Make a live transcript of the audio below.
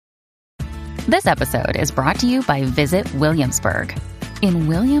This episode is brought to you by Visit Williamsburg. In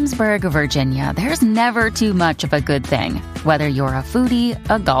Williamsburg, Virginia, there's never too much of a good thing. Whether you're a foodie,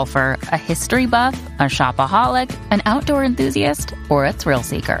 a golfer, a history buff, a shopaholic, an outdoor enthusiast, or a thrill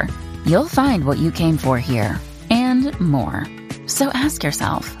seeker, you'll find what you came for here and more. So ask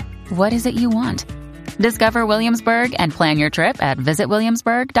yourself, what is it you want? Discover Williamsburg and plan your trip at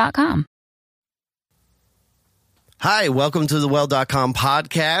visitwilliamsburg.com. Hi, welcome to the Well.com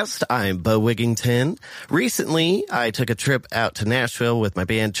podcast. I'm Bo Wigington. Recently, I took a trip out to Nashville with my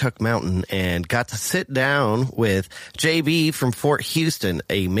band Chuck Mountain and got to sit down with JB from Fort Houston,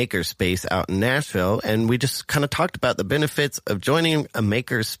 a makerspace out in Nashville. And we just kind of talked about the benefits of joining a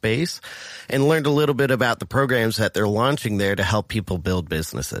makerspace and learned a little bit about the programs that they're launching there to help people build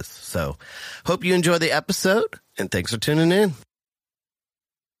businesses. So hope you enjoy the episode and thanks for tuning in.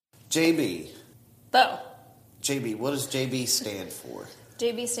 JB. Bo. JB, what does JB stand for?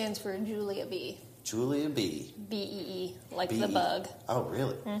 JB stands for Julia B. Julia B. B-E-E, like B-E. the bug. Oh,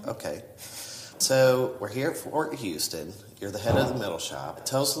 really? Mm-hmm. Okay. So we're here at Fort Houston. You're the head of the metal shop.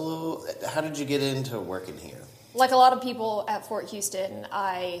 Tell us a little, how did you get into working here? Like a lot of people at Fort Houston,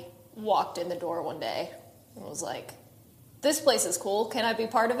 I walked in the door one day and was like, this place is cool. Can I be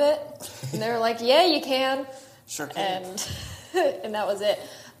part of it? And they were like, yeah, you can. Sure can. And that was it.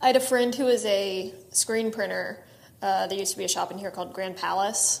 I had a friend who was a screen printer. There used to be a shop in here called Grand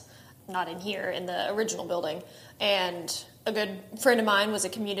Palace, not in here, in the original building. And a good friend of mine was a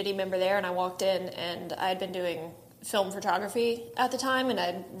community member there, and I walked in, and I had been doing film photography at the time, and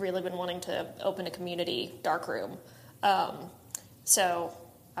I'd really been wanting to open a community darkroom. So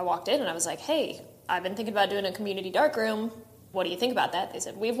I walked in, and I was like, hey, I've been thinking about doing a community darkroom. What do you think about that? They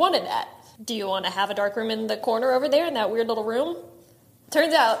said, we've wanted that. Do you want to have a darkroom in the corner over there in that weird little room?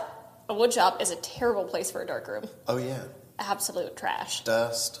 Turns out, a wood shop is a terrible place for a darkroom. Oh, yeah. Absolute trash.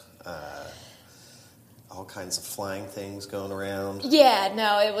 Dust, all kinds of flying things going around. Yeah,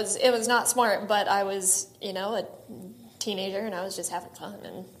 no, it was not smart, but I was, a teenager, and I was just having fun,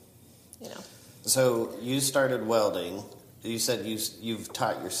 and. So you started welding. You said you've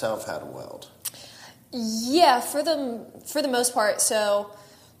taught yourself how to weld. Yeah, for the most part. So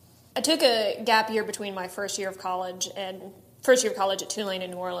I took a gap year between my first year of college at Tulane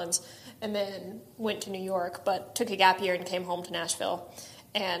in New Orleans, and then went to New York, but took a gap year and came home to Nashville.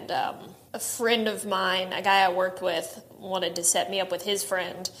 And a friend of mine, a guy I worked with, wanted to set me up with his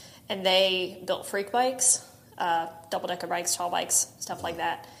friend, and they built freak bikes, double-decker bikes, tall bikes, stuff like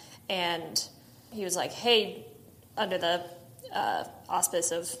that. And he was like, hey, under the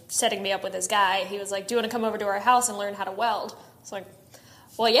auspice of setting me up with this guy, he was like, do you want to come over to our house and learn how to weld? I was like,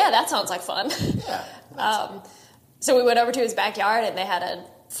 well, yeah, that sounds like fun. Yeah. So we went over to his backyard, and they had a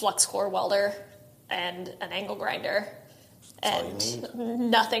flux core welder and an angle grinder and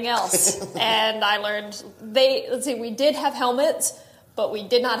nothing else. And I learned we did have helmets, but we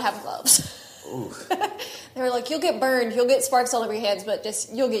did not have gloves. Ooh. They were like, you'll get burned, you'll get sparks all over your hands, but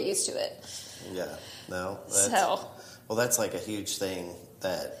you'll get used to it. Yeah, no. Well, that's like a huge thing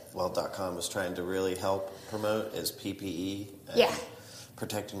that Weld.com is trying to really help promote is PPE. And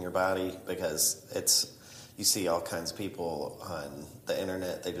protecting your body, because you see all kinds of people on the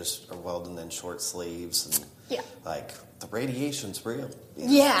internet, they just are welding in short sleeves, and like, the radiation's real.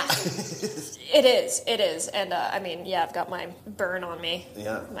 Yeah, it is. And I've got my burn on me.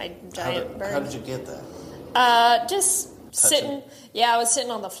 Yeah. My giant burn. How did you get that? Just sitting. Yeah, I was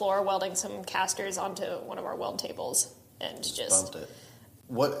sitting on the floor welding some casters onto one of our weld tables, and just bumped it.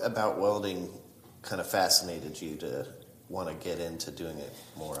 What about welding kind of fascinated you to want to get into doing it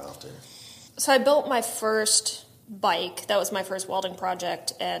more often? So I built my first bike. That was my first welding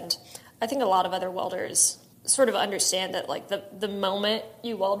project, and I think a lot of other welders sort of understand that, like, the moment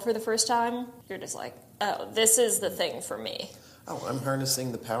you weld for the first time, you're just like, oh, this is the thing for me. Oh, I'm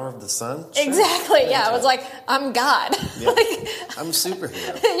harnessing the power of the sun? Sure. Exactly, yeah. I was like, I'm God. Yeah. I'm a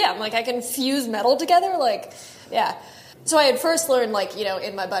superhero. Yeah, I'm like, I can fuse metal together, yeah. So I had first learned,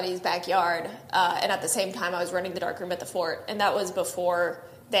 in my buddy's backyard, and at the same time I was running the darkroom at the fort, and that was before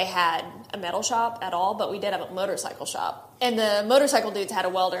they had a metal shop at all, but we did have a motorcycle shop. And the motorcycle dudes had a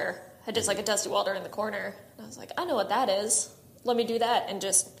welder, had just like a dusty welder in the corner. And I was like, I know what that is. Let me do that. And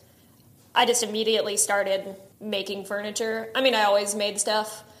I just immediately started making furniture. I mean, I always made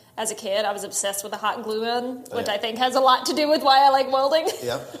stuff as a kid. I was obsessed with a hot glue gun, which I think has a lot to do with why I like welding.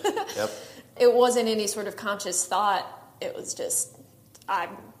 Yep. It wasn't any sort of conscious thought. It was just, I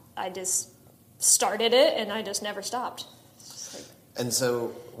just started it, and I just never stopped. And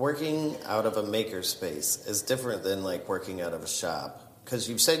so working out of a makerspace is different than like working out of a shop, because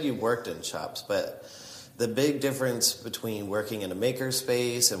you've said you worked in shops, but the big difference between working in a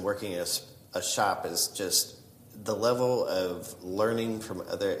makerspace and working a shop is just the level of learning from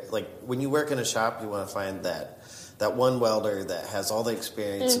other, like when you work in a shop, you want to find that one welder that has all the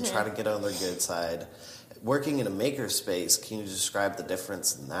experience and try to get on their good side. Working in a makerspace, can you describe the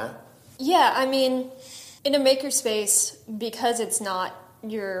difference in that? Yeah, I mean, in a makerspace, because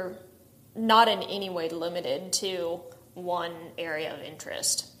you're not in any way limited to one area of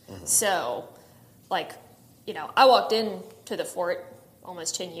interest. So, like, I walked into the fort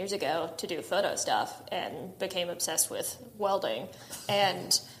almost 10 years ago to do photo stuff and became obsessed with welding.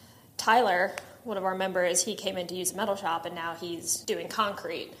 And Tyler, one of our members, he came in to use a metal shop, and now he's doing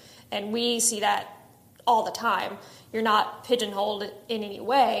concrete. And we see that all the time. You're not pigeonholed in any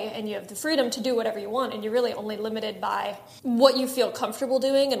way, and you have the freedom to do whatever you want, and you're really only limited by what you feel comfortable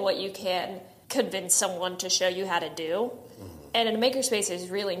doing and what you can convince someone to show you how to do. And in a makerspace, there's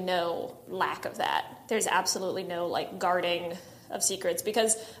really no lack of that. There's absolutely no, guarding of secrets,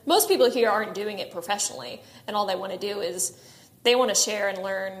 because most people here aren't doing it professionally, and all they want to do is they want to share and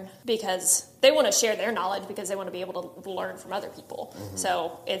learn, because they want to share their knowledge because they want to be able to learn from other people.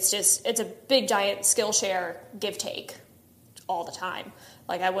 So it's a big, giant skill share, give take all the time.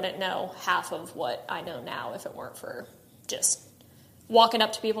 Like, I wouldn't know half of what I know now if it weren't for just walking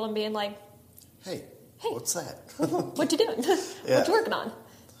up to people and being like, hey, what's that? What you doing? What you working on?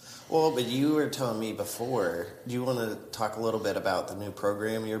 Well, but you were telling me before, do you want to talk a little bit about the new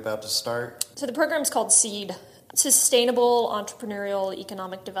program you're about to start? So the program's called SEED, Sustainable Entrepreneurial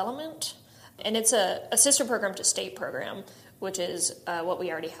Economic Development, and it's a sister program to STATE program, which is what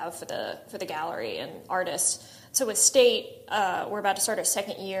we already have for the gallery and artists. So with STATE, we're about to start our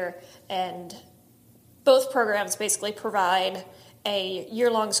second year, and both programs basically provide a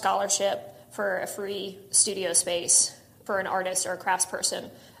year-long scholarship for a free studio space for an artist or a craftsperson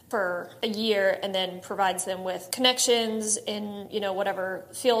for a year, and then provides them with connections in whatever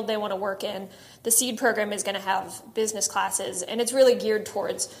field they want to work in. The SEED program is going to have business classes, and it's really geared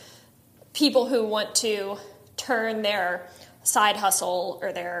towards people who want to turn their side hustle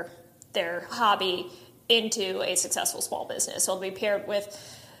or their hobby into a successful small business. So it'll be paired with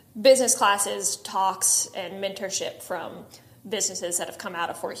business classes, talks, and mentorship from businesses that have come out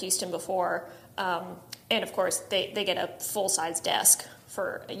of Fort Houston before. And of course, they get a full-size desk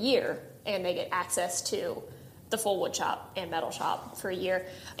for a year, and they get access to the full wood shop and metal shop for a year.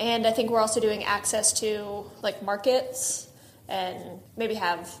 And I think we're also doing access to markets, and maybe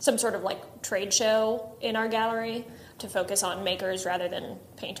have some sort of trade show in our gallery to focus on makers rather than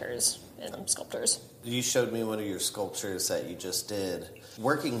painters and sculptors. You showed me one of your sculptures that you just did.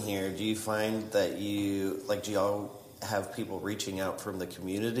 Working here, do you find that do y'all have people reaching out from the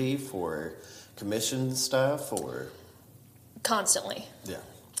community for commission stuff, or? Constantly. Yeah.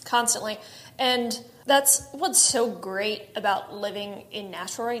 Constantly. And that's what's so great about living in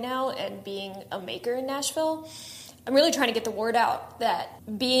Nashville right now and being a maker in Nashville. I'm really trying to get the word out that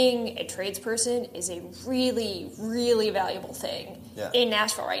being a tradesperson is a really, really valuable thing in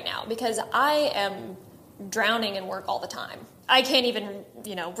Nashville right now, because I am drowning in work all the time. I can't even,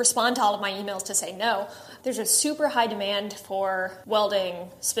 respond to all of my emails to say no. There's a super high demand for welding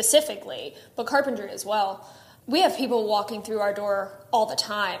specifically, but carpentry as well. We have people walking through our door all the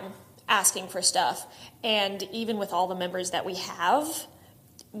time asking for stuff, and even with all the members that we have,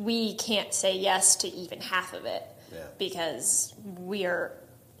 we can't say yes to even half of it because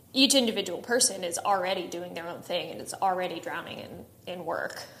each individual person is already doing their own thing and is already drowning in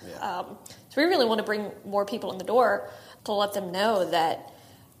work. So we really want to bring more people in the door to let them know that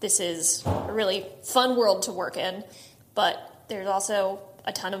this is a really fun world to work in, but there's also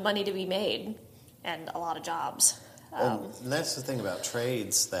a ton of money to be made and a lot of jobs. And that's the thing about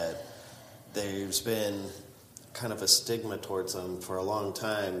trades, that there's been kind of a stigma towards them for a long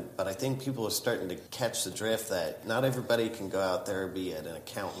time, but I think people are starting to catch the drift that not everybody can go out there, be an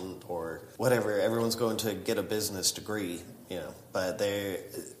accountant or whatever. Everyone's going to get a business degree, but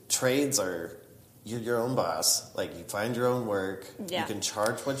trades are, you're your own boss. You find your own work, you can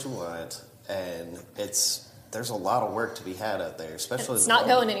charge what you want, and there's a lot of work to be had out there, especially. It's not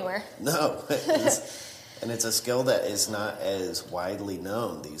going anywhere. No. And it's a skill that is not as widely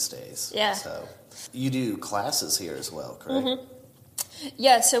known these days. Yeah. So you do classes here as well, correct? Mm-hmm.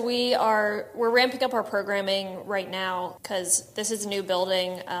 Yeah, so we're ramping up our programming right now because this is a new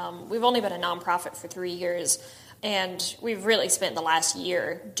building. We've only been a nonprofit for 3 years, and we've really spent the last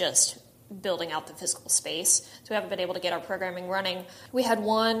year just building out the physical space, so we haven't been able to get our programming running. We had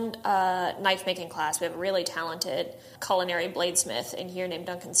one knife making class. We have a really talented culinary bladesmith in here named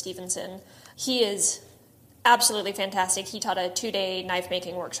Duncan Stevenson. He is absolutely fantastic. He taught a 2-day knife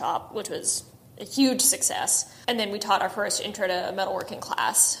making workshop, which was a huge success. And then we taught our first intro to metalworking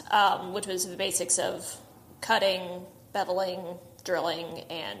class, which was the basics of cutting, beveling, drilling,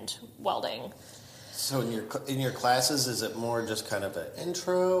 and welding. So in your classes, is it more just kind of an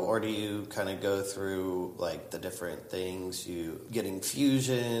intro, or do you kind of go through like the different things, you getting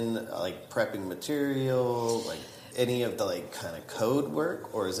fusion, like prepping material, like any of the like kind of code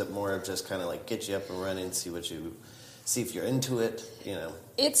work, or is it more of just kind of like get you up and running, see if you're into it, you know?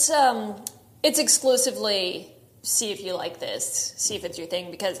 It's exclusively see if you like this, see if it's your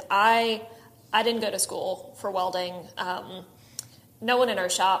thing, because I didn't go to school for welding. No one in our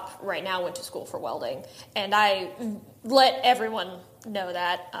shop right now went to school for welding, and I let everyone know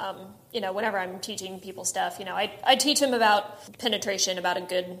that. Whenever I'm teaching people stuff, I teach them about penetration, about a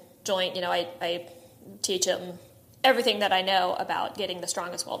good joint. I teach them everything that I know about getting the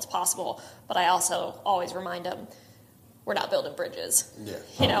strongest welds possible, but I also always remind them, we're not building bridges. Yeah.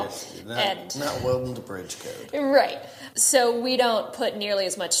 Not welding the bridge code. Right. So we don't put nearly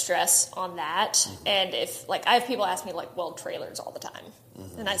as much stress on that. Mm-hmm. And if, I have people ask me, weld trailers all the time.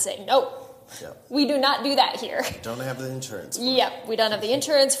 Mm-hmm. And I say, no, we do not do that here. Don't have the insurance for it. We don't have the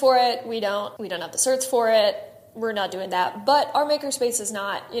insurance for it. We don't have the certs for it. We're not doing that. But our makerspace is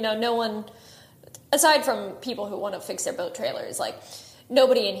not, no one, aside from people who want to fix their boat trailers,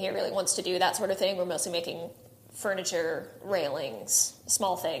 nobody in here really wants to do that sort of thing. We're mostly making furniture, railings,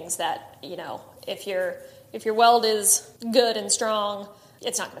 small things that, if your weld is good and strong,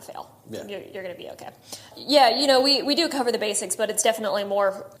 it's not going to fail. Yeah. You're going to be okay. Yeah, we do cover the basics, but it's definitely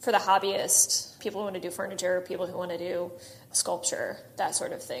more for the hobbyist, people who want to do furniture, people who want to do sculpture, that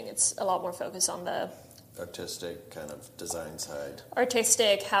sort of thing. It's a lot more focused on the artistic kind of design side.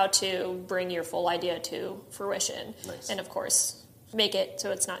 Artistic, how to bring your full idea to fruition. Nice. And, of course, make it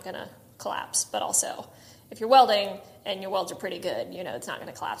so it's not going to collapse, but also if you're welding and your welds are pretty good, it's not going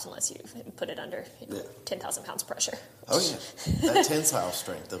to collapse unless you put it under 10,000 pounds of pressure. Oh, yeah. That tensile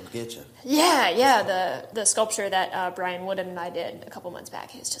strength will get you. Yeah. The sculpture that Brian Wooden and I did a couple months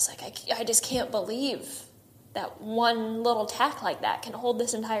back, it's just I just can't believe that one little tack like that can hold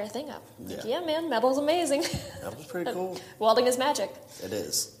this entire thing up. Yeah, man, metal's amazing. Metal's pretty cool. Welding is magic. It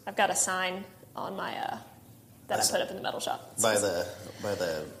is. I've got a sign on my that I put up in the metal shop. By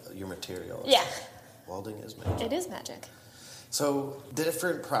your material. Yeah. Welding is magic. It is magic. So, the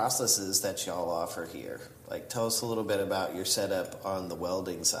different processes that y'all offer here, tell us a little bit about your setup on the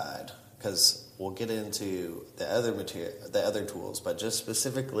welding side, because we'll get into the other tools, but just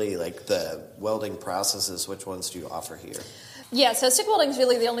specifically the welding processes, which ones do you offer here? Yeah, so stick welding is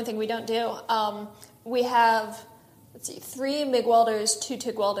really the only thing we don't do. We have, 3 MIG welders, 2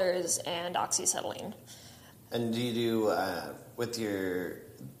 TIG welders, and oxyacetylene. And do you do, with your...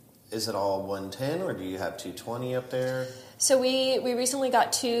 Is it all 110, or do you have 220 up there? So we recently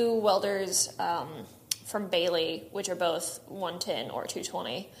got 2 welders from Bailey, which are both 110 or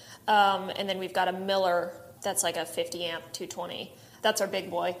 220. And then we've got a Miller that's a 50 amp 220. That's our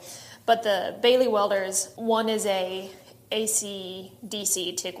big boy. But the Bailey welders, one is a AC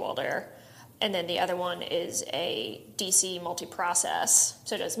DC TIG welder, and then the other one is a DC multi-process.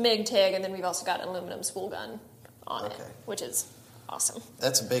 So it does MIG TIG, and then we've also got an aluminum spool gun on it, which is awesome.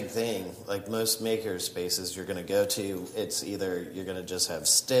 That's a big thing. Most maker spaces you're going to go to, it's either you're going to just have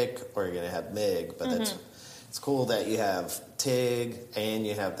stick or you're going to have MIG, but it's cool that you have TIG and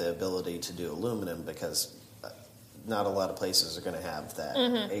you have the ability to do aluminum, because not a lot of places are going to have that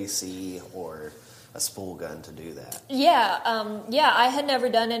AC or a spool gun to do that. Yeah, I had never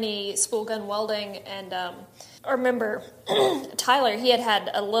done any spool gun welding, and I remember Tyler, he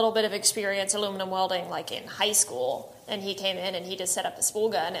had a little bit of experience aluminum welding in high school, and he came in and he just set up a spool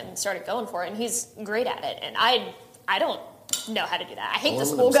gun and started going for it, and he's great at it, and I don't know how to do that. I hate the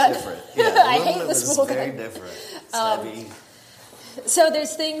spool gun. Yeah, I hate the spool gun. Very different. It's heavy. So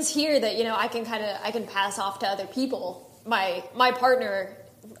there's things here that I can pass off to other people. My partner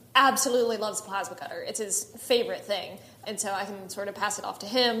absolutely loves a plasma cutter. It's his favorite thing, and so I can sort of pass it off to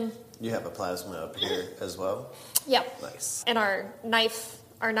him. You have a plasma up here as well? Yep. Nice. And our knife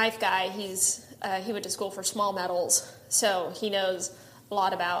guy, he went to school for small metals, so he knows a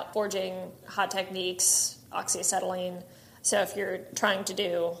lot about forging, hot techniques, oxyacetylene. So if you're trying to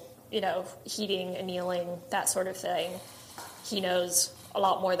do, heating, annealing, that sort of thing, he knows a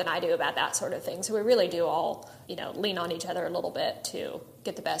lot more than I do about that sort of thing. So we really do all, lean on each other a little bit to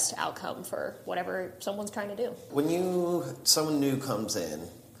get the best outcome for whatever someone's trying to do. When someone new comes in,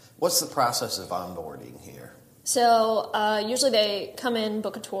 what's the process of onboarding here? So usually they come in,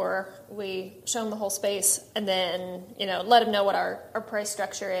 book a tour, we show them the whole space, and then, let them know what our price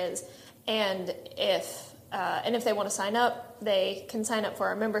structure is. And if And if they want to sign up, they can sign up for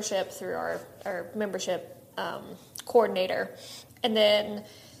our membership through our membership coordinator. And then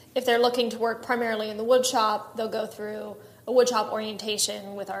if they're looking to work primarily in the wood shop, they'll go through a wood shop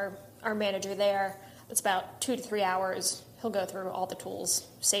orientation with our manager there. It's about 2 to 3 hours. He'll go through all the tools,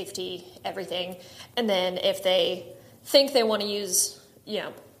 safety, everything. And then if they think they want to use,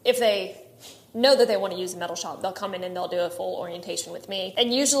 if they know that they want to use the metal shop, they'll come in and they'll do a full orientation with me.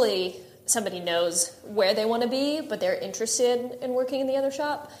 And usually somebody knows where they want to be, but they're interested in working in the other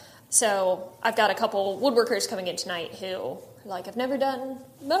shop. So I've got a couple woodworkers coming in tonight who, I've never done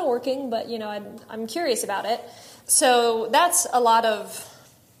metalworking, but, I'm curious about it. So that's a lot of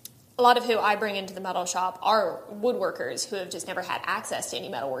who I bring into the metal shop are woodworkers who have just never had access to any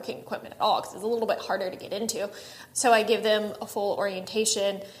metalworking equipment at all because it's a little bit harder to get into. So I give them a full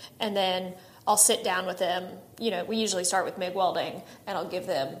orientation, and then I'll sit down with them. We usually start with MIG welding, and I'll give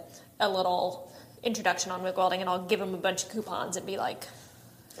them a little introduction on MIG welding, and I'll give them a bunch of coupons and be like,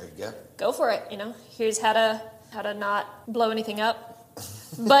 there you go. Go for it, Here's how to not blow anything up.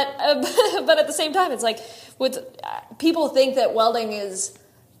 But at the same time, it's like people think that welding is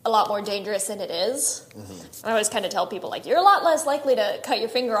a lot more dangerous than it is. Mm-hmm. I always kind of tell people, you're a lot less likely to cut your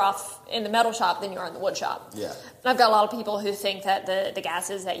finger off in the metal shop than you are in the wood shop. Yeah. And I've got a lot of people who think that the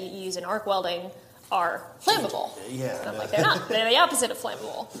gases that you use in arc welding are flammable. Yeah. And I'm like, they're not. They're the opposite of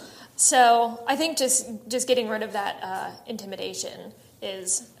flammable. So I think just getting rid of that intimidation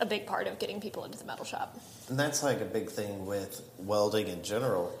is a big part of getting people into the metal shop. And that's a big thing with welding in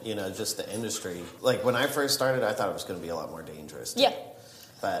general, just the industry. When I first started, I thought it was going to be a lot more dangerous. Yeah.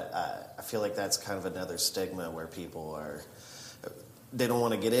 But I feel like that's kind of another stigma where people they don't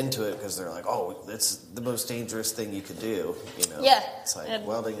want to get into it because they're like, oh, it's the most dangerous thing you could do. Yeah. It's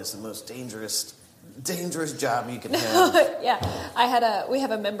welding is the most dangerous job you can have. Yeah. We have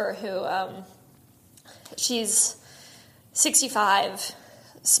a member who, she's 65,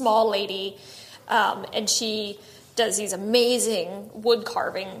 small lady, and she does these amazing wood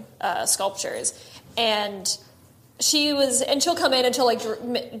carving sculptures. And she'll come in and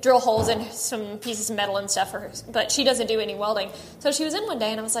she'll drill holes in some pieces of metal and stuff for her, but she doesn't do any welding. So she was in one day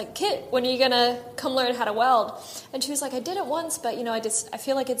and I was like, Kit, when are you gonna come learn how to weld? And she was like, I did it once, but I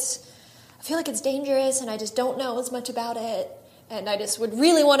feel like it's dangerous and I just don't know as much about it. And I just would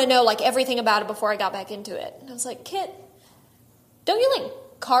really want to know everything about it before I got back into it. And I was like, Kit, don't you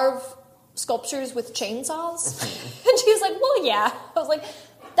carve sculptures with chainsaws? And she was like, well, yeah. I was like,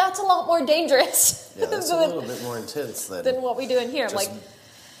 that's a lot more dangerous. Yeah, that's a little bit more intense than what we do in here. Just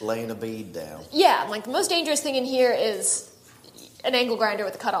laying a bead down. Yeah, the most dangerous thing in here is an angle grinder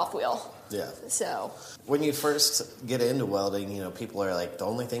with a cutoff wheel. Yeah. So when you first get into welding, people are like, the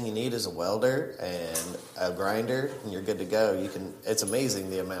only thing you need is a welder and a grinder, and you're good to go. It's amazing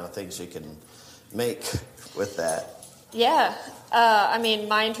the amount of things you can make with that. Yeah.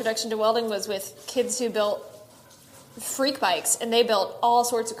 My introduction to welding was with kids who built freak bikes, and they built all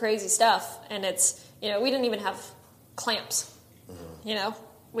sorts of crazy stuff. And it's, we didn't even have clamps.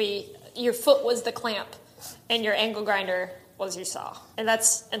 Mm-hmm. Your foot was the clamp, and your angle grinder was your saw. And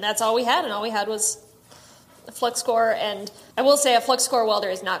that's all we had, and all we had was a flux core. And I will say a flux core welder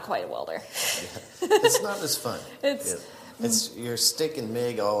is not quite a welder. It's not as fun. It's you're sticking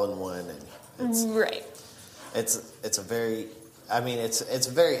MIG all in one, and it's right. It's very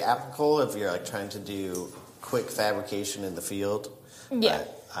very applicable if you're trying to do quick fabrication in the field. Yeah.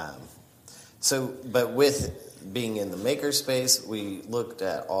 But with being in the maker space, we looked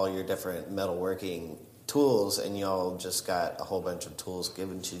at all your different metalworking tools, and y'all just got a whole bunch of tools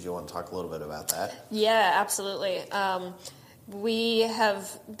given to you. Do you want to talk a little bit about that? Yeah, absolutely. We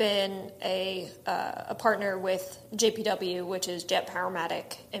have been a partner with JPW, which is Jet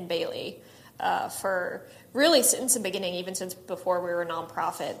Powermatic in Bailey, for really since the beginning, even since before we were a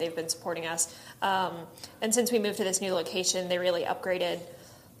nonprofit. They've been supporting us. And since we moved to this new location, they really upgraded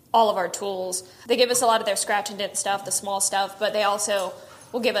all of our tools. They give us a lot of their scratch and dent stuff, the small stuff, but they also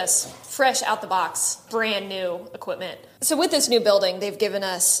will give us fresh out the box, brand new equipment. So with this new building, they've given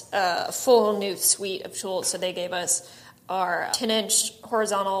us a full new suite of tools. So they gave us our 10-inch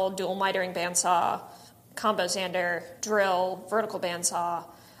horizontal dual mitering bandsaw, combo sander, drill, vertical bandsaw.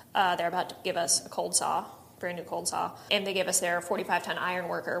 They're about to give us a cold saw, brand new cold saw. And they gave us their 45-ton iron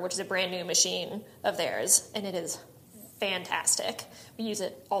worker, which is a brand new machine of theirs. And it is fantastic. We use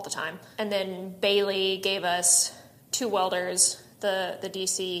it all the time. And then Bailey gave us 2 welders, the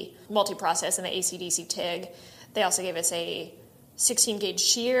DC multi-process and the AC/DC TIG. They also gave us a 16-gauge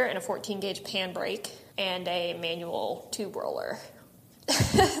shear and a 14-gauge pan brake and a manual tube roller.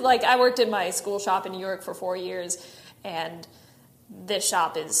 I worked in my school shop in New York for 4 years, and this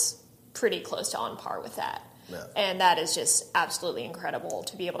shop is pretty close to on par with that. No. And that is just absolutely incredible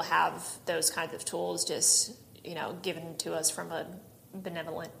to be able to have those kinds of tools just, given to us from a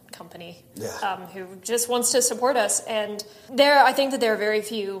benevolent company who just wants to support us. And I think that there are very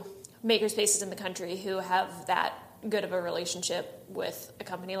few makerspaces in the country who have that good of a relationship with a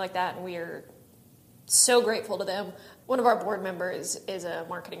company like that, and we are so grateful to them. One of our board members is a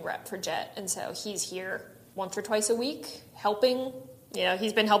marketing rep for Jet, and so he's here once or twice a week helping.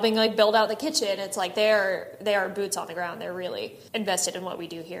 He's been helping build out the kitchen. It's like they are boots on the ground. They're really invested in what we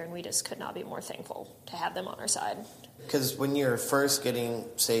do here, and we just could not be more thankful to have them on our side. Because when you're first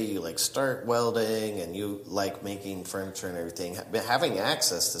say you start welding and you like making furniture and everything, having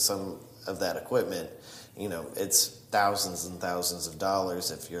access to some of that equipment, it's thousands and thousands of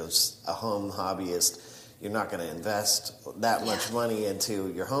dollars. If you're a home hobbyist, you're not going to invest that much money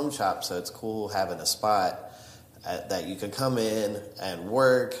into your home shop. So it's cool having a spot that you can come in and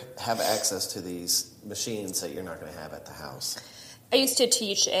work, have access to these machines that you're not going to have at the house. I used to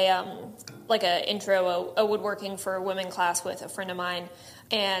teach a woodworking for women class with a friend of mine,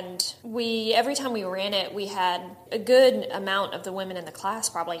 and every time we ran it, we had a good amount of the women in the class,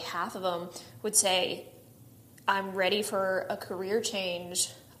 probably half of them, would say, I'm ready for a career change.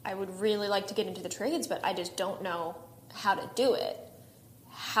 I would really like to get into the trades, but I just don't know how to do it.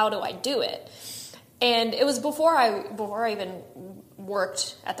 How do I do it? And it was before I even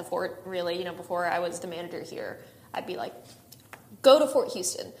worked at the fort, really, before I was the manager here. I'd be like, go to Fort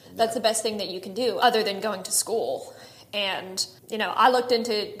Houston. That's the best thing that you can do other than going to school. And, I looked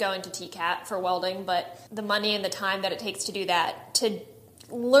into going to TCAT for welding, but the money and the time that it takes to do that, to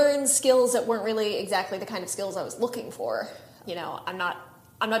learn skills that weren't really exactly the kind of skills I was looking for. I'm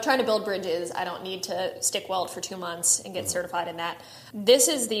not trying to build bridges. I don't need to stick weld for 2 months and get certified in that. This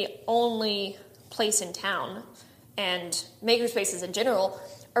is the only place in town, and makerspaces in general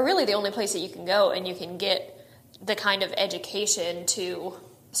are really the only place that you can go and you can get the kind of education to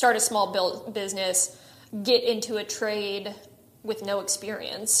start a small business, get into a trade with no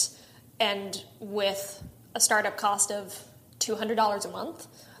experience, and with a startup cost of $200 a month.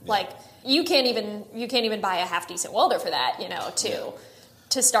 Yeah. You can't even buy a half decent welder for that,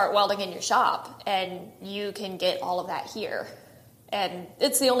 to start welding in your shop, and you can get all of that here. And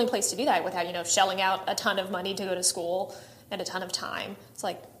it's the only place to do that without, shelling out a ton of money to go to school and a ton of time.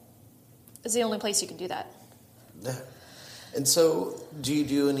 It's the only place you can do that. Yeah. And so do you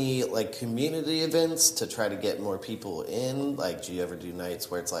do any community events to try to get more people in? Do you ever do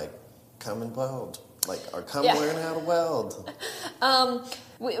nights where it's come and weld? Or come learn how to weld?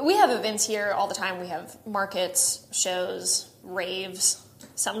 We have events here all the time. We have markets, shows, raves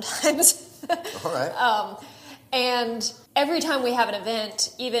sometimes. All right. And every time we have an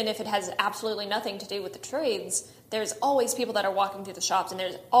event, even if it has absolutely nothing to do with the trades, there's always people that are walking through the shops, and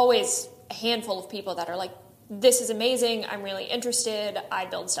there's always a handful of people that are like, this is amazing, I'm really interested, I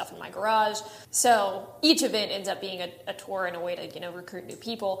build stuff in my garage. So each event ends up being a tour and a way to, recruit new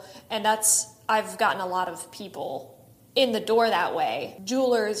people. And I've gotten a lot of people in the door that way.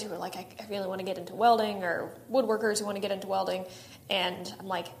 Jewelers who are like, I really want to get into welding, or woodworkers who want to get into welding. And I'm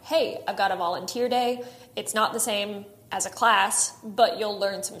like, hey, I've got a volunteer day. It's not the same as a class, but you'll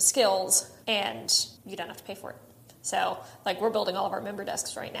learn some skills and you don't have to pay for it. So, we're building all of our member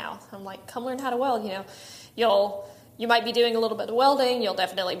desks right now. I'm like, come learn how to weld, You might be doing a little bit of welding. You'll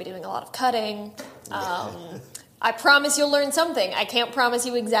definitely be doing a lot of cutting. I promise you'll learn something. I can't promise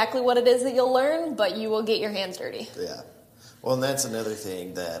you exactly what it is that you'll learn, but you will get your hands dirty. Yeah. Well, and that's another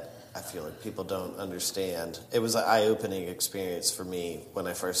thing that I feel like people don't understand. It was an eye-opening experience for me when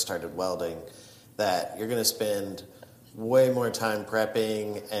I first started welding, that you're going to spend way more time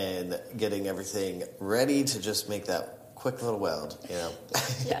prepping and getting everything ready to just make that quick little weld, Yeah,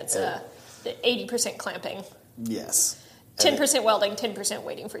 it's the 80% clamping. Yes. 10% welding, 10%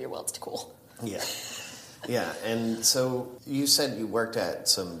 waiting for your welds to cool. Yeah. Yeah, and so you said you worked at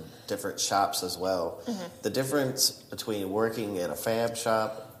some different shops as well. Mm-hmm. The difference between working in a fab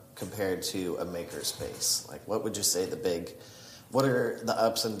shop compared to a makerspace, what would you say what are the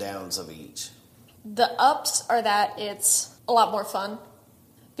ups and downs of each? The ups are that it's a lot more fun,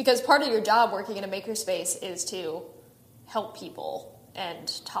 because part of your job working in a makerspace is to help people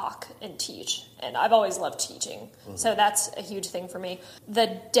and talk and teach, and I've always loved teaching. Mm-hmm. So that's a huge thing for me.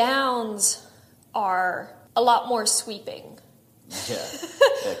 The downs are a lot more sweeping.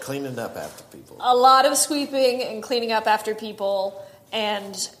 Yeah, cleaning up after people. A lot of sweeping and cleaning up after people,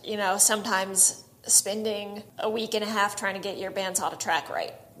 and sometimes spending a week and a half trying to get your bandsaw to track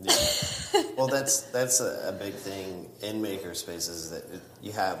right. Yeah. Well, that's a big thing in makerspaces, that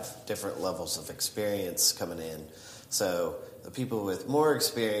you have different levels of experience coming in So the people with more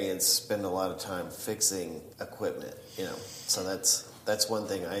experience spend a lot of time fixing equipment, So that's one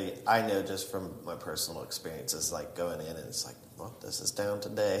thing I know just from my personal experience is like going in and it's like, well, this is down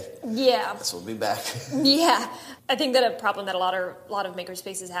today. Yeah. This will be back. Yeah. I think that a problem that a lot of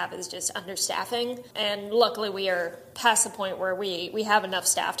makerspaces have is just understaffing. And luckily we are past the point where we have enough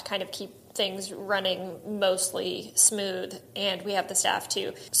staff to kind of keep things running mostly smooth, and we have the staff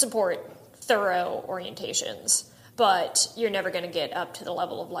to support thorough orientations. But you're never going to get up to the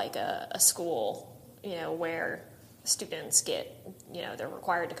level of like a school, where students get, they're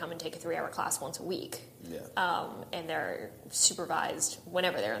required to come and take a 3-hour class once a week. Yeah. And they're supervised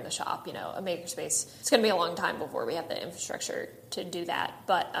whenever they're in the shop. A makerspace, it's going to be a long time before we have the infrastructure to do that.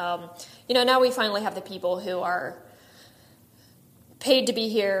 But, now we finally have the people who are paid to be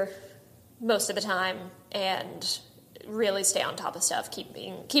here most of the time and really stay on top of stuff,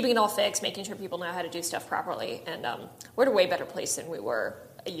 keeping it all fixed, making sure people know how to do stuff properly. And we're at a way better place than we were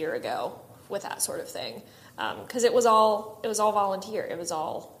a year ago with that sort of thing. Because it was all volunteer. It was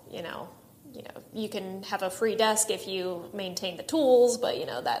all, you can have a free desk if you maintain the tools, but,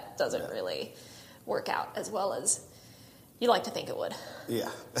 that doesn't really work out as well as you like to think it would. Yeah.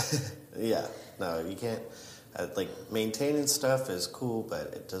 Yeah. No, you can't. Maintaining stuff is cool,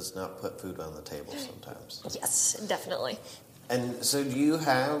 but it does not put food on the table sometimes. Yes, definitely. And so do you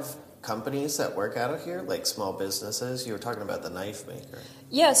have companies that work out of here, like small businesses? You were talking about the knife maker.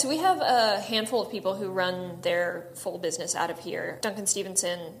 Yeah, so we have a handful of people who run their full business out of here. Duncan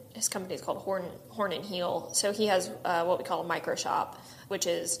Stevenson, his company is called Horn and Heel. So he has what we call a micro shop, which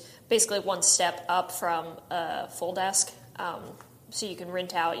is basically one step up from a full desk. So you can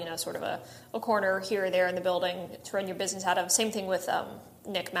rent out, sort of a corner here or there in the building to run your business out of. Same thing with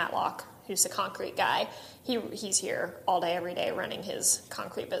Nick Matlock, who's the concrete guy. He's here all day, every day, running his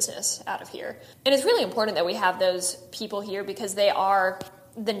concrete business out of here. And it's really important that we have those people here because they are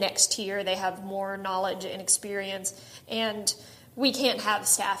the next tier. They have more knowledge and experience. And we can't have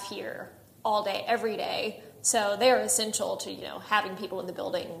staff here all day, every day. So they are essential to, having people in the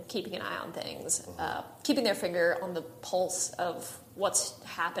building, keeping an eye on things, keeping their finger on the pulse of what's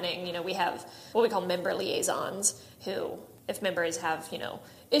happening. We have what we call member liaisons who, if members have,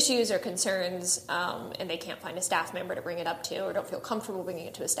 issues or concerns and they can't find a staff member to bring it up to or don't feel comfortable bringing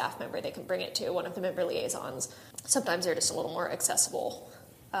it to a staff member, they can bring it to one of the member liaisons. Sometimes they're just a little more accessible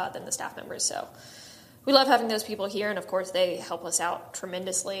than the staff members. So we love having those people here, and of course they help us out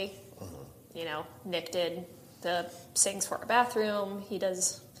tremendously. Nick did the sinks for our bathroom. He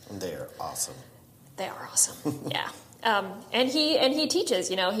does. They are awesome. They are awesome. Yeah. And he teaches.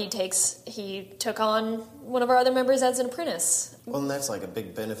 He took on one of our other members as an apprentice. Well, and that's like a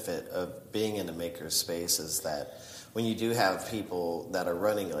big benefit of being in a maker's space is that when you do have people that are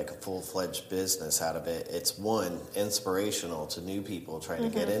running like a full-fledged business out of it, it's one, inspirational to new people trying to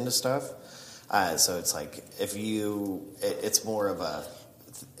get into stuff. So it's like it's more of a,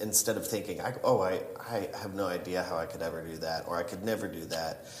 instead of thinking, I have no idea how I could ever do that, or I could never do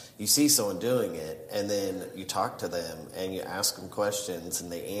that. You see someone doing it, and then you talk to them, and you ask them questions,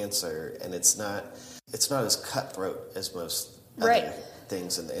 and they answer, and it's not as cutthroat as most other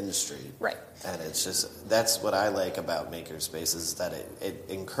things in the industry. Right. And it's just, that's what I like about makerspace is that it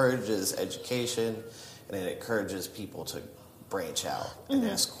encourages education, and it encourages people to branch out and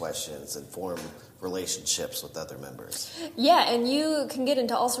ask questions and form relationships with other members. Yeah, and you can get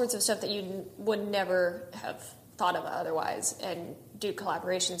into all sorts of stuff that you would never have thought of otherwise and do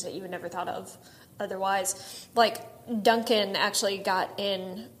collaborations that you would never thought of otherwise. Like Duncan actually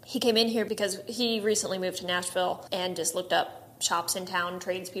he came in here because he recently moved to Nashville and just looked up shops in town,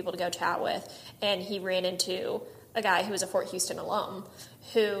 tradespeople to go chat with, and he ran into a guy who was a Fort Houston alum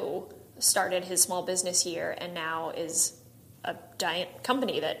who started his small business here and now is a giant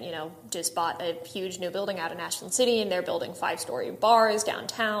company that, just bought a huge new building out of Nashville City, and they're building 5-story bars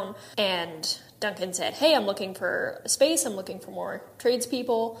downtown. And Duncan said, hey, I'm looking for a space. I'm looking for more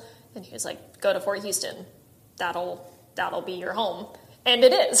tradespeople. And he was like, go to Fort Houston. That'll be your home. And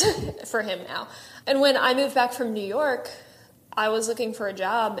it is for him now. And when I moved back from New York, I was looking for a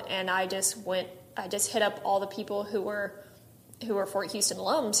job, and I just hit up all the people who were Fort Houston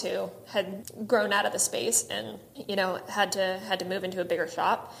alums who had grown out of the space and, had to move into a bigger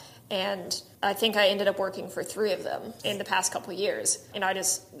shop. And I think I ended up working for 3 of them in the past couple of years. And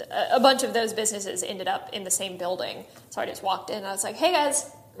a bunch of those businesses ended up in the same building. So I just walked in and I was like, hey guys,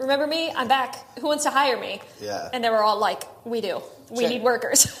 remember me? I'm back. Who wants to hire me? Yeah. And they were all like, we do. We need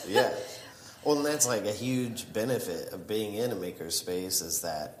workers. Yeah. Well, and that's like a huge benefit of being in a makerspace is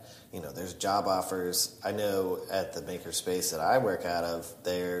that, there's job offers. I know at the makerspace that I work out of,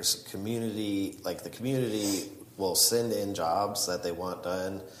 there's community, like the community will send in jobs that they want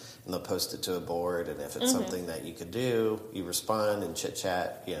done, and they'll post it to a board, and if it's something that you could do, you respond and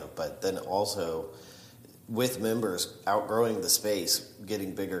chit-chat, but then also with members outgrowing the space,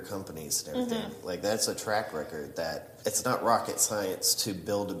 getting bigger companies and everything. Like, that's a track record that it's not rocket science to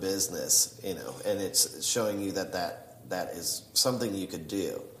build a business, and it's showing you that is something you could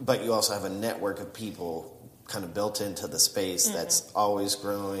do. But you also have a network of people kind of built into the space that's always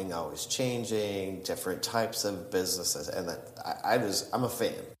growing, always changing, different types of businesses, and I'm a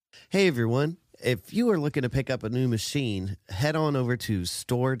fan. Hey everyone, if you are looking to pick up a new machine, head on over to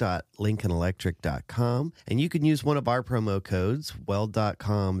store.lincolnelectric.com and you can use one of our promo codes,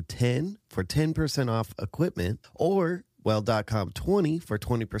 weld.com10 for 10% off equipment, or weld.com20 for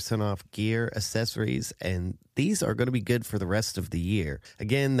 20% off gear, accessories, and these are going to be good for the rest of the year.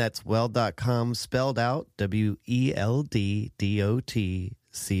 Again, that's weld.com, spelled out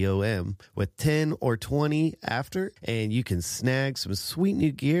WELDDOTCOM, with 10 or 20 after, and you can snag some sweet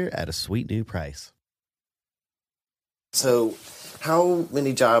new gear at a sweet new price. So, how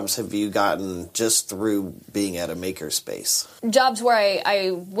many jobs have you gotten just through being at a makerspace? Jobs where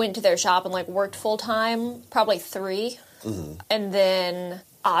I went to their shop and worked full time, probably 3. And then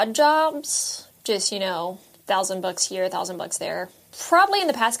odd jobs, just, $1,000 here, $1,000 there. Probably in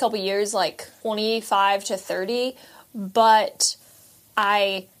the past couple years, 25 to 30, but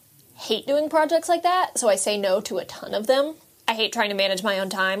I hate doing projects like that, so I say no to a ton of them. I hate trying to manage my own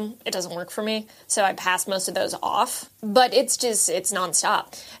time. It doesn't work for me, so I pass most of those off. But it's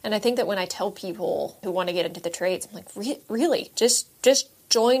nonstop. And I think that when I tell people who want to get into the trades, I'm like, really? Just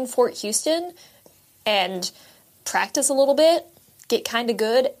join Fort Houston and practice a little bit, get kind of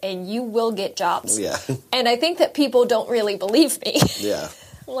good, and you will get jobs. Yeah. And I think that people don't really believe me. Yeah.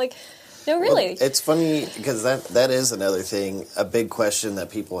 I'm like, no, really. Well, it's funny because that is another thing, a big question that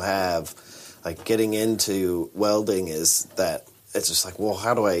people have, getting into welding, is that it's just well,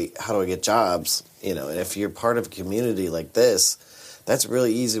 how do I get jobs? And if you're part of a community like this, that's a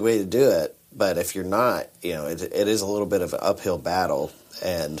really easy way to do it. But if you're not, it is a little bit of an uphill battle.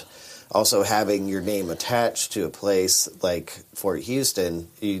 And also having your name attached to a place like Fort Houston,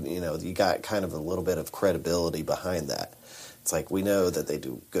 you got kind of a little bit of credibility behind that. It's we know that they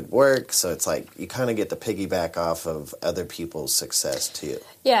do good work, so it's you kind of get to piggyback off of other people's success too.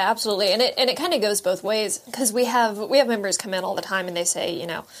 Yeah, absolutely, and it kind of goes both ways, because we have members come in all the time and they say,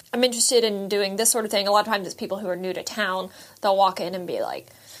 I'm interested in doing this sort of thing. A lot of times it's people who are new to town. They'll walk in and be like,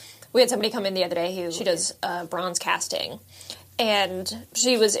 we had somebody come in the other day who she does bronze casting, and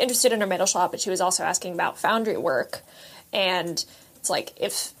she was interested in her metal shop, but she was also asking about foundry work, and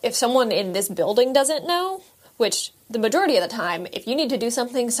it's if someone in this building doesn't know, which the majority of the time, if you need to do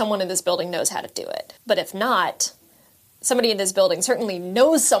something, someone in this building knows how to do it. But if not, somebody in this building certainly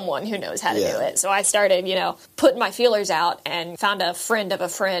knows someone who knows how to do it. So I started, putting my feelers out and found a friend of a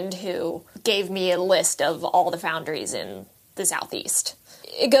friend who gave me a list of all the foundries in the Southeast.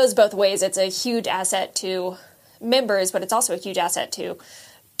 It goes both ways. It's a huge asset to members, but it's also a huge asset to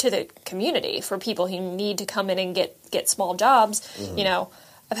the community for people who need to come in and get small jobs.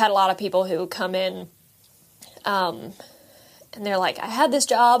 I've had a lot of people who come in and they're like, I had this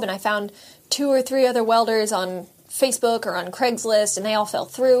job and I found 2 or 3 other welders on Facebook or on Craigslist and they all fell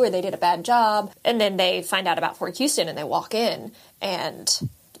through or they did a bad job. And then they find out about Fort Houston and they walk in, and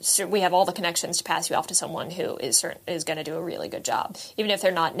so we have all the connections to pass you off to someone who is going to do a really good job. Even if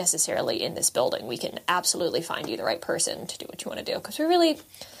they're not necessarily in this building, we can absolutely find you the right person to do what you want to do. Because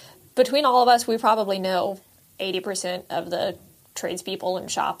between all of us, we probably know 80% of the tradespeople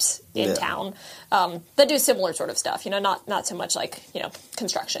and shops in town that do similar sort of stuff, not so much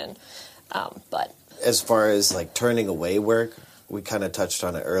construction, but as far as turning away work, we kind of touched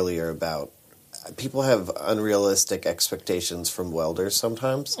on it earlier about people have unrealistic expectations from welders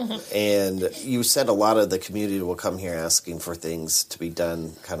sometimes, and you said a lot of the community will come here asking for things to be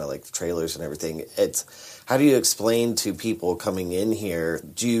done, kind of like trailers and everything. How do you explain to people coming in here?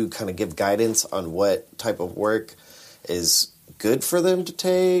 Do you kind of give guidance on what type of work is good for them to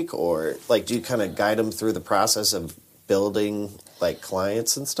take, or do you kind of guide them through the process of building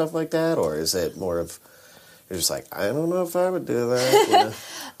clients and stuff like that, or is it more of you're just I don't know if I would do that?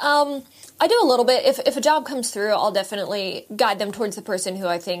 I do a little bit. If a job comes through, I'll definitely guide them towards the person who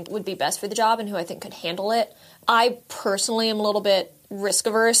I think would be best for the job and who I think could handle it. I personally am a little bit risk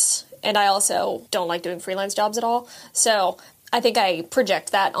averse, and I also don't like doing freelance jobs at all. So I think I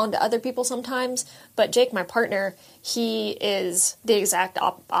project that onto other people sometimes, but Jake, my partner, he is the exact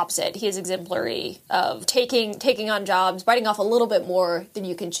opposite. He is exemplary of taking on jobs, biting off a little bit more than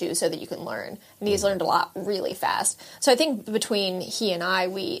you can chew so that you can learn. And he's learned a lot really fast. So I think between he and I,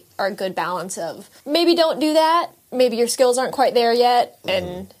 we are a good balance of maybe don't do that, maybe your skills aren't quite there yet,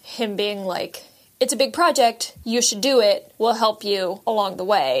 and him being like, it's a big project, you should do it, we'll help you along the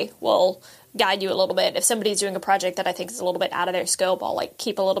way, we'll guide you a little bit. If somebody's doing a project that I think is a little bit out of their scope, I'll like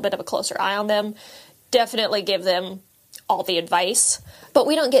keep a little bit of a closer eye on them. Definitely give them all the advice. But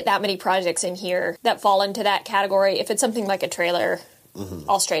we don't get that many projects in here that fall into that category. If it's something like a trailer,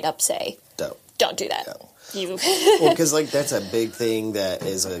 I'll straight up say, don't do that. Well, because like that's a big thing that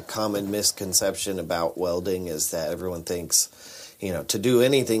is a common misconception about welding is that everyone thinks, you know, to do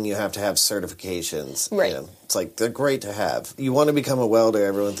anything, you have to have certifications. Right. You know, it's like, they're great to have. You want to become a welder,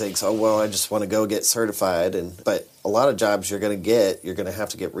 everyone thinks, oh, well, I just want to go get certified. But a lot of jobs you're going to have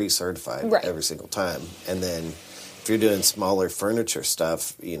to get recertified every single time. And then if you're doing smaller furniture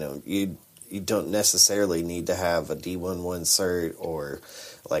stuff, you know, you don't necessarily need to have a D11 cert or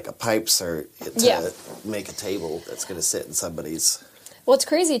like a pipe cert to make a table that's going to sit in somebody's... What's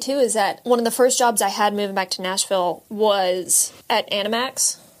crazy, too, is that one of the first jobs I had moving back to Nashville was at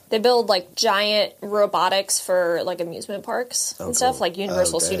Animax. They build, like, giant robotics for, like, amusement parks and stuff, like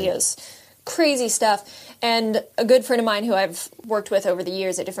Universal Studios. Crazy stuff. And a good friend of mine who I've worked with over the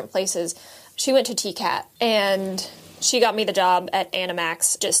years at different places, she went to TCAT, and she got me the job at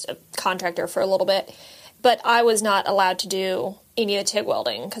Animax, just a contractor for a little bit. But I was not allowed to do any of the TIG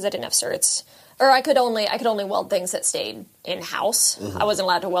welding because I didn't have certs. Or I could only weld things that stayed in-house. I wasn't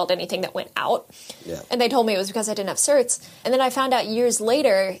allowed to weld anything that went out. Yeah. And they told me it was because I didn't have certs. And then I found out years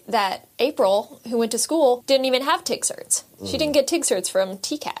later that April, who went to school, didn't even have TIG certs. She didn't get TIG certs from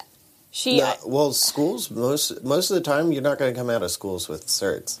TCAT. Schools, most of the time, you're not going to come out of schools with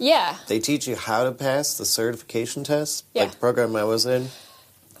certs. Yeah. They teach you how to pass the certification test. Yeah. Like the program I was in,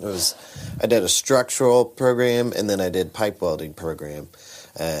 I did a structural program, and then I did pipe welding program.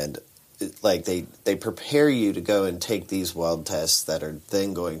 And like they prepare you to go and take these weld tests that are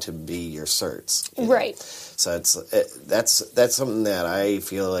then going to be your certs. Right. So that's something that I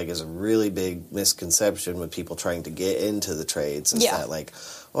feel like is a really big misconception with people trying to get into the trades. Is that like,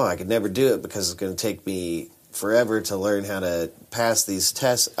 oh, I could never do it because it's going to take me forever to learn how to pass these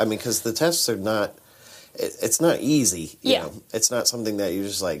tests. I mean, because the tests are not. It's not easy. You know? It's not something that you're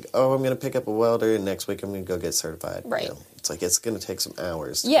just like, oh, I'm going to pick up a welder and next week I'm going to go get certified. Right. You know? It's like it's going to take some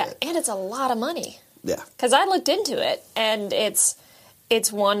hours. Yeah, and it's a lot of money. Yeah. Because I looked into it, and it's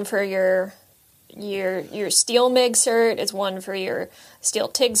one for your steel MIG cert, it's one for your steel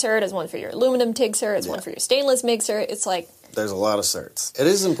TIG cert, it's one for your aluminum TIG cert, it's one for your stainless MIG cert. It's like... There's a lot of certs. It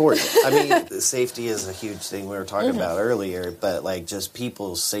is important. I mean, safety is a huge thing we were talking about earlier, but like just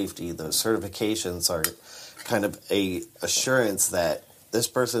people's safety, those certifications are kind of a assurance that this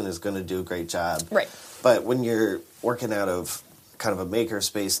person is going to do a great job. Right. But when you're working out of kind of a maker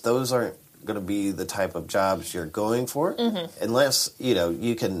space, those aren't going to be the type of jobs you're going for unless, you know,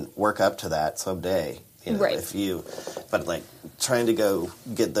 you can work up to that someday. You know, right. But like trying to go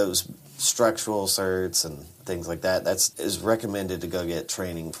get those structural certs and things like that, is recommended to go get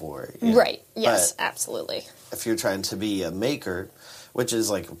training for. You know? Right. Yes, but absolutely. if you're trying to be a maker, which is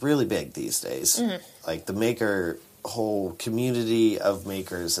like really big these days, like the maker whole community of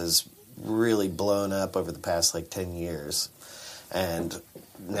makers has really blown up over the past like 10 years. And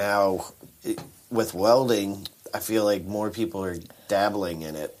now with welding, I feel like more people are dabbling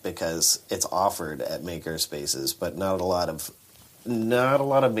in it because it's offered at maker spaces, but not a lot of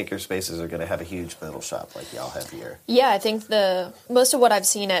maker spaces are going to have a huge metal shop like y'all have here. Yeah, I think most of what I've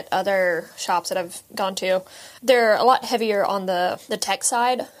seen at other shops that I've gone to, they're a lot heavier on the tech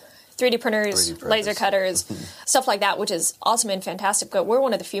side. 3D printers, laser cutters, stuff like that, which is awesome and fantastic. But we're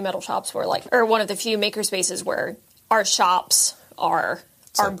one of the few metal shops or one of the few maker spaces where our shops are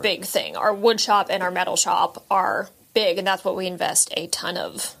our big thing. Our wood shop and our metal shop are big, and that's what we invest a ton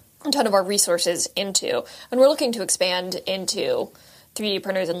of our resources into. And we're looking to expand into 3D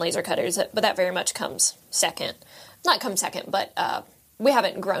printers and laser cutters, but that very much comes second. Not come second, but we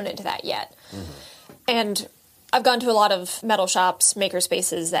haven't grown into that yet. And I've gone to a lot of metal shops, maker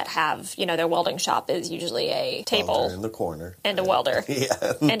spaces that have, their welding shop is usually a table in the corner and a welder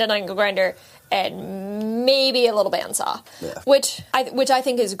and an angle grinder and maybe a little bandsaw, which I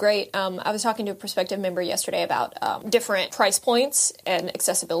think is great. I was talking to a prospective member yesterday about different price points and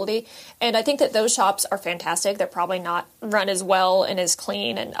accessibility, and I think that those shops are fantastic. They're probably not run as well and as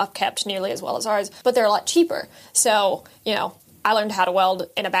clean and upkept nearly as well as ours, but they're a lot cheaper. So, I learned how to weld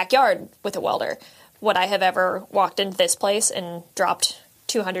in a backyard with a welder. would I have ever walked into this place and dropped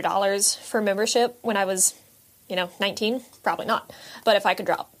 $200 for membership when I was, 19? Probably not. But if I could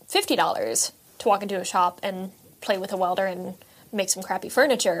drop $50 to walk into a shop and play with a welder and make some crappy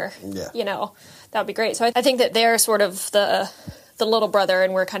furniture, that would be great. So I think that they're sort of the little brother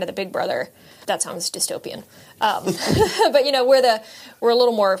and we're kind of the big brother. That sounds dystopian. But, we're a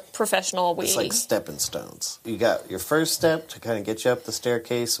little more professional. It's like stepping stones. You got your first step to kind of get you up the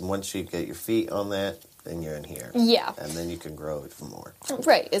staircase, and once you get your feet on that, then you're in here. Yeah. And then you can grow it from more.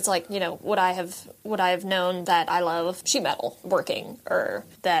 Right. It's like, would I have known that I love sheet metal working or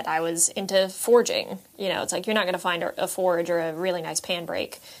that I was into forging? It's like you're not going to find a forge or a really nice pan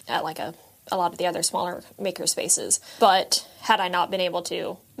brake at like a lot of the other smaller maker spaces. But had I not been able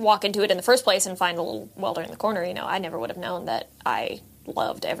to walk into it in the first place and find a little welder in the corner, I never would have known that I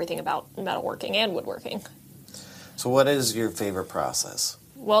loved everything about metalworking and woodworking. So what is your favorite process?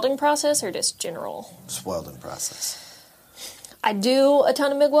 Welding process or just general? Just welding process. I do a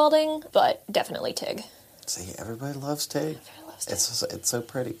ton of MIG welding, but definitely TIG. See, everybody loves TIG. Everybody loves TIG. It's so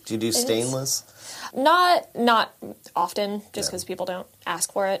pretty. Do you do stainless? Not often, just because people don't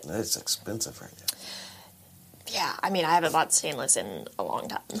ask for it. It's expensive right now. Yeah, I haven't bought stainless in a long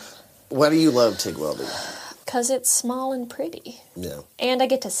time. Why do you love TIG welding? Because it's small and pretty. Yeah. And I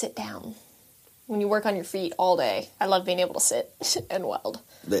get to sit down. When you work on your feet all day, I love being able to sit and weld.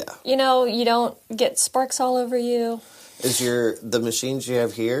 Yeah. You don't get sparks all over you. Is the machines you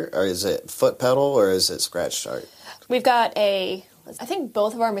have here, or is it foot pedal or is it scratch start? We've got I think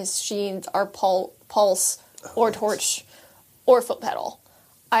both of our machines are pulse or torch or foot pedal.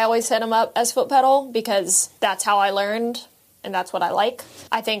 I always set them up as foot pedal because that's how I learned and that's what I like.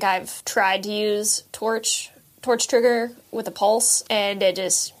 I think I've tried to use torch trigger with a pulse and it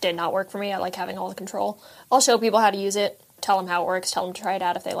just did not work for me. I like having all the control. I'll show people how to use it, tell them how it works, tell them to try it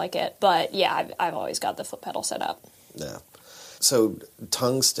out if they like it. But yeah, I've always got the foot pedal set up. Yeah. So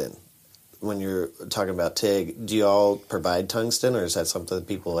tungsten, when you're talking about TIG, do you all provide tungsten or is that something that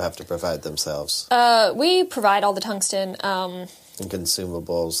people have to provide themselves? We provide all the tungsten. And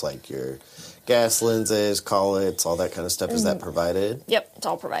consumables like your gas lenses, collets, all that kind of stuff. Is that provided? Yep, it's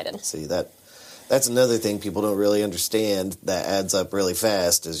all provided. See, that's another thing people don't really understand that adds up really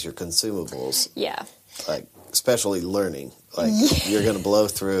fast is your consumables. Yeah. Like, especially learning. Like, you're going to blow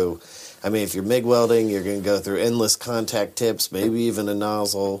through... if you're MIG welding, you're going to go through endless contact tips, maybe even a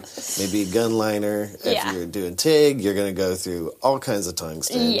nozzle, maybe a gun liner. If you're doing TIG, you're going to go through all kinds of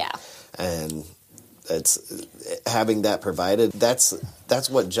tungsten. Yeah. And it's having that provided, that's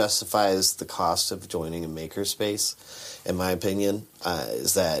what justifies the cost of joining a makerspace, in my opinion,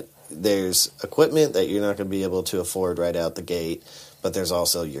 is that there's equipment that you're not going to be able to afford right out the gate, but there's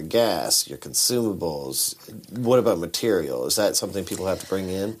also your gas, your consumables. What about material? Is that something people have to bring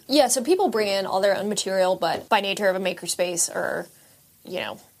in? Yeah, so people bring in all their own material, but by nature of a makerspace or,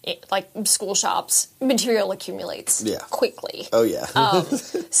 like school shops, material accumulates quickly. Oh, yeah.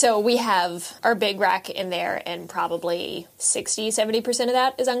 So we have our big rack in there, and probably 60-70% of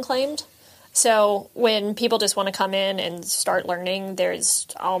that is unclaimed. So when people just want to come in and start learning, there's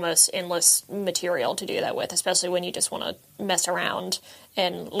almost endless material to do that with, especially when you just want to mess around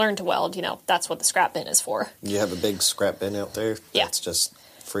and learn to weld. That's what the scrap bin is for. You have a big scrap bin out there? Yeah. That's just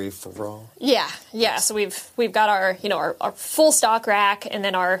free for all? Yeah. So we've got our our full stock rack, and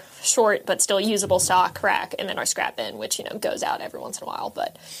then our short but still usable stock rack, and then our scrap bin, which goes out every once in a while.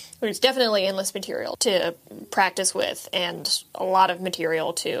 But there's definitely endless material to practice with, and a lot of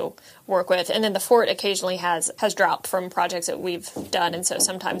material to work with. And then the fort occasionally has dropped from projects that we've done, and so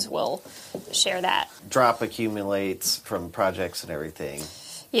sometimes we'll share that. Drop accumulates from projects and everything.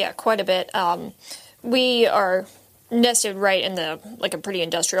 Yeah, quite a bit. We are nested right in a pretty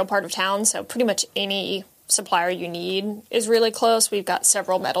industrial part of town, so pretty much any supplier you need is really close. We've got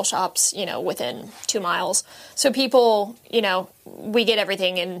several metal shops, within 2 miles. So people, we get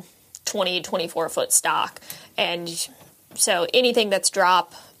everything in 24-foot stock. And so anything that's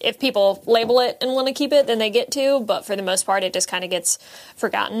drop, if people label it and want to keep it, then they get to. But for the most part, it just kind of gets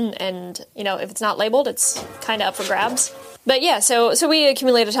forgotten. And, if it's not labeled, it's kind of up for grabs. But yeah, so we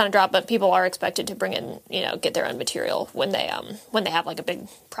accumulate a ton of drop, but people are expected to bring in, get their own material when they have like a big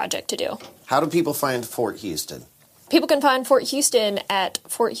project to do. How do people find Fort Houston? People can find Fort Houston at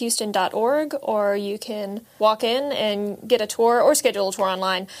forthouston.org, or you can walk in and get a tour or schedule a tour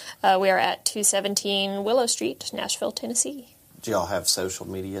online. We are at 217 Willow Street, Nashville, Tennessee. Do y'all have social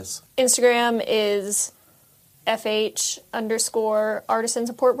medias? Instagram is FH_Artisan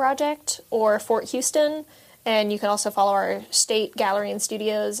Support Project or Fort Houston. And you can also follow our State Gallery and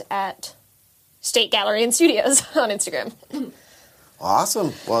Studios at State Gallery and Studios on Instagram.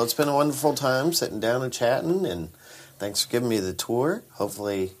 Awesome. Well, it's been a wonderful time sitting down and chatting, and thanks for giving me the tour.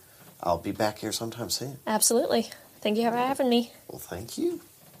 Hopefully, I'll be back here sometime soon. Absolutely. Thank you for having me. Well, thank you.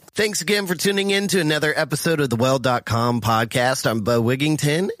 Thanks again for tuning in to another episode of the Well.com podcast. I'm Bo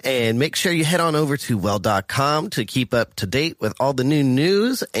Wigington, and make sure you head on over to Well.com to keep up to date with all the new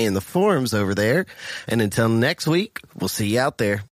news and the forums over there. And until next week, we'll see you out there.